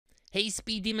Hey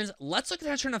Speed Demons, let's look at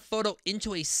how to turn a photo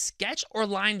into a sketch or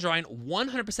line drawing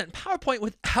 100% PowerPoint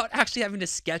without actually having to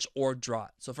sketch or draw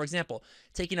it. So for example,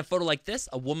 taking a photo like this,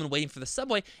 a woman waiting for the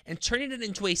subway, and turning it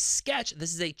into a sketch.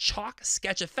 This is a chalk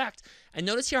sketch effect. And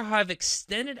notice here how I've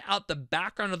extended out the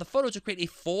background of the photo to create a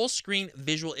full screen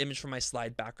visual image for my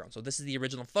slide background. So this is the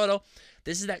original photo.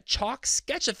 This is that chalk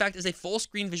sketch effect as a full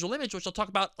screen visual image, which I'll talk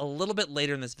about a little bit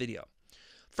later in this video.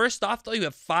 First off, though, you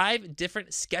have 5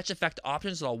 different sketch effect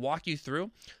options that I'll walk you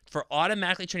through for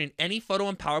automatically turning any photo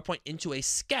in PowerPoint into a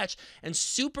sketch. And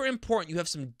super important, you have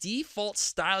some default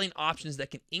styling options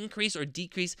that can increase or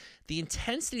decrease the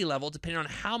intensity level depending on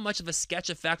how much of a sketch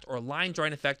effect or line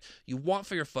drawing effect you want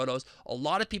for your photos. A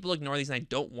lot of people ignore these, and I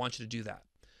don't want you to do that.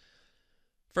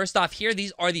 First off here,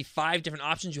 these are the 5 different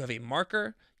options. You have a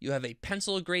marker, you have a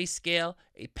pencil grayscale,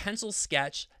 a pencil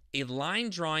sketch, a line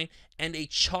drawing, and a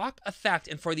chalk effect.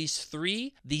 And for these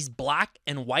 3, these black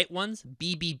and white ones,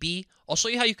 BBB, I'll show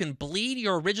you how you can bleed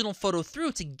your original photo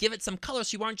through to give it some color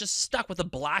so you aren't just stuck with a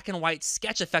black and white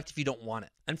sketch effect if you don't want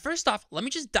it. And first off, let me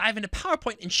just dive into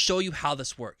PowerPoint and show you how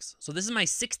this works. So this is my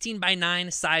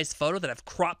 16:9 size photo that I've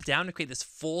cropped down to create this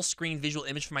full screen visual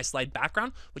image for my slide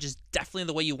background, which is definitely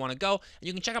the way you want to go. And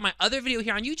you can check out my other video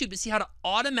here on YouTube to see how to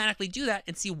automatically do that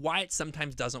and see why it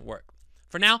sometimes doesn't work.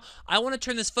 For now, I want to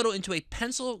turn this photo into a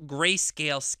pencil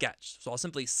grayscale sketch. So I'll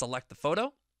simply select the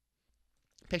photo,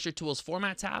 Picture Tools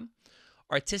Format tab,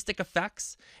 Artistic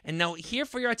Effects. And now here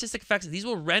for your artistic effects, these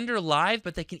will render live,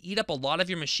 but they can eat up a lot of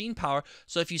your machine power.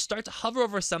 So if you start to hover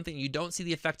over something and you don't see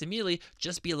the effect immediately,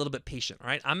 just be a little bit patient, all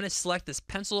right? I'm going to select this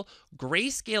pencil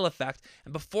grayscale effect.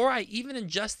 And before I even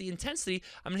adjust the intensity,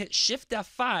 I'm going to hit Shift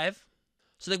F5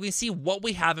 so that we can see what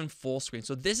we have in full screen.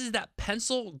 So this is that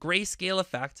pencil grayscale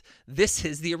effect. This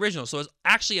is the original. So it's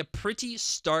actually a pretty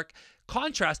stark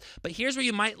contrast. But here's where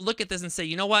you might look at this and say,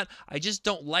 you know what? I just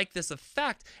don't like this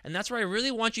effect. And that's where I really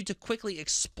want you to quickly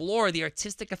explore the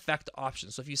artistic effect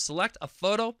option. So if you select a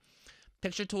photo,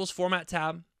 Picture Tools Format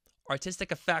tab,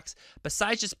 Artistic Effects,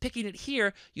 besides just picking it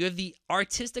here, you have the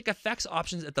Artistic Effects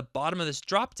options at the bottom of this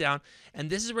drop down, and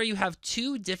this is where you have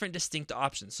 2 different distinct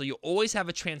options. So you always have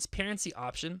a transparency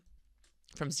option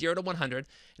from 0 to 100,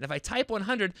 and if I type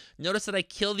 100, notice that I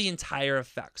kill the entire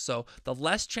effect. So the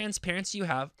less transparency you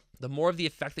have, the more of the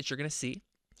effect that you're going to see.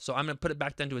 So I'm going to put it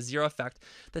back down to a 0 effect.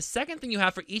 The second thing you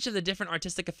have for each of the different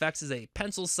artistic effects is a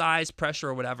pencil size, pressure,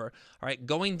 or whatever. All right,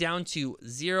 going down to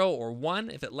 0 or 1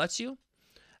 if it lets you.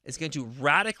 It's going to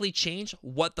radically change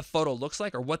what the photo looks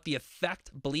like or what the effect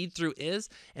bleed through is.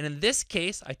 And in this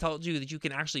case, I told you that you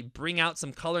can actually bring out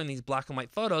some color in these black and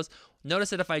white photos. Notice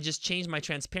that if I just change my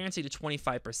transparency to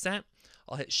 25%,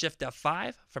 I'll hit Shift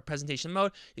F5 for presentation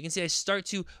mode. You can see I start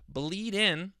to bleed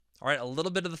in, all right, a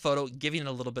little bit of the photo, giving it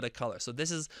a little bit of color. So this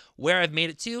is where I've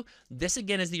made it to. This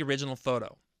again is the original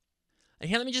photo. And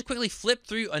here, let me just quickly flip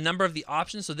through a number of the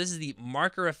options. So this is the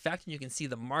marker effect, and you can see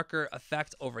the marker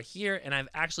effect over here. And I've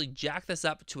actually jacked this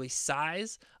up to a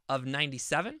size of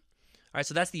 97. All right,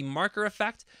 so that's the marker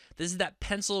effect. This is that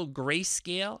pencil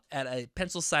grayscale at a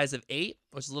pencil size of 8,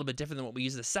 which is a little bit different than what we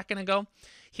used a second ago.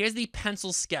 Here's the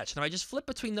pencil sketch. Now, if I just flip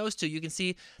between those two, you can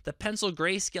see the pencil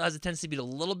grayscale has a tendency to be a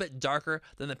little bit darker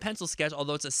than the pencil sketch,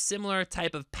 although it's a similar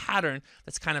type of pattern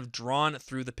that's kind of drawn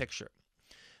through the picture.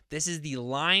 This is the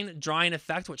line drawing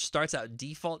effect, which starts out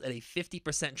default at a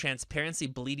 50% transparency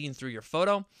bleeding through your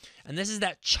photo. And this is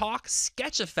that chalk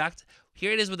sketch effect.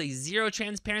 Here it is with a 0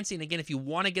 transparency. And again, if you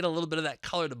want to get a little bit of that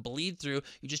color to bleed through,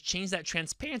 you just change that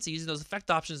transparency using those effect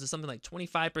options to something like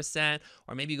 25%,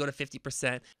 or maybe you go to 50%.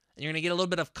 And you're going to get a little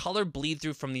bit of color bleed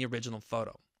through from the original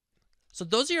photo. So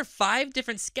those are your 5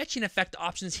 different sketching effect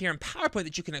options here in PowerPoint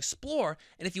that you can explore.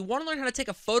 And if you want to learn how to take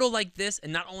a photo like this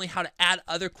and not only how to add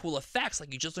other cool effects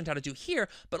like you just learned how to do here,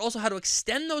 but also how to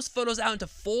extend those photos out into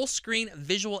full screen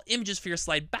visual images for your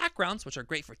slide backgrounds, which are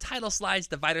great for title slides,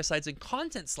 divider slides, and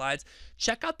content slides,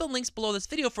 check out the links below this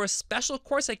video for a special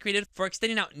course I created for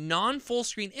extending out non-full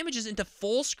screen images into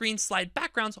full screen slide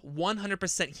backgrounds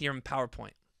 100% here in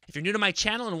PowerPoint. If you're new to my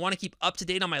channel and want to keep up to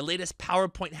date on my latest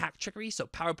PowerPoint hack trickery, so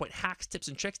PowerPoint hacks, tips,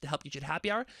 and tricks to help get you to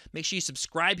happy hour, make sure you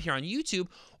subscribe here on YouTube.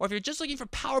 Or if you're just looking for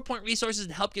PowerPoint resources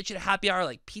to help get you to happy hour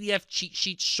like PDF cheat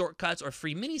sheets, shortcuts, or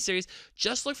free mini-series,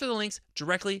 just look for the links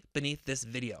directly beneath this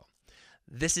video.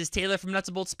 This is Taylor from Nuts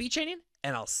and Bolts Speed Training,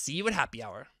 and I'll see you at happy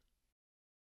hour.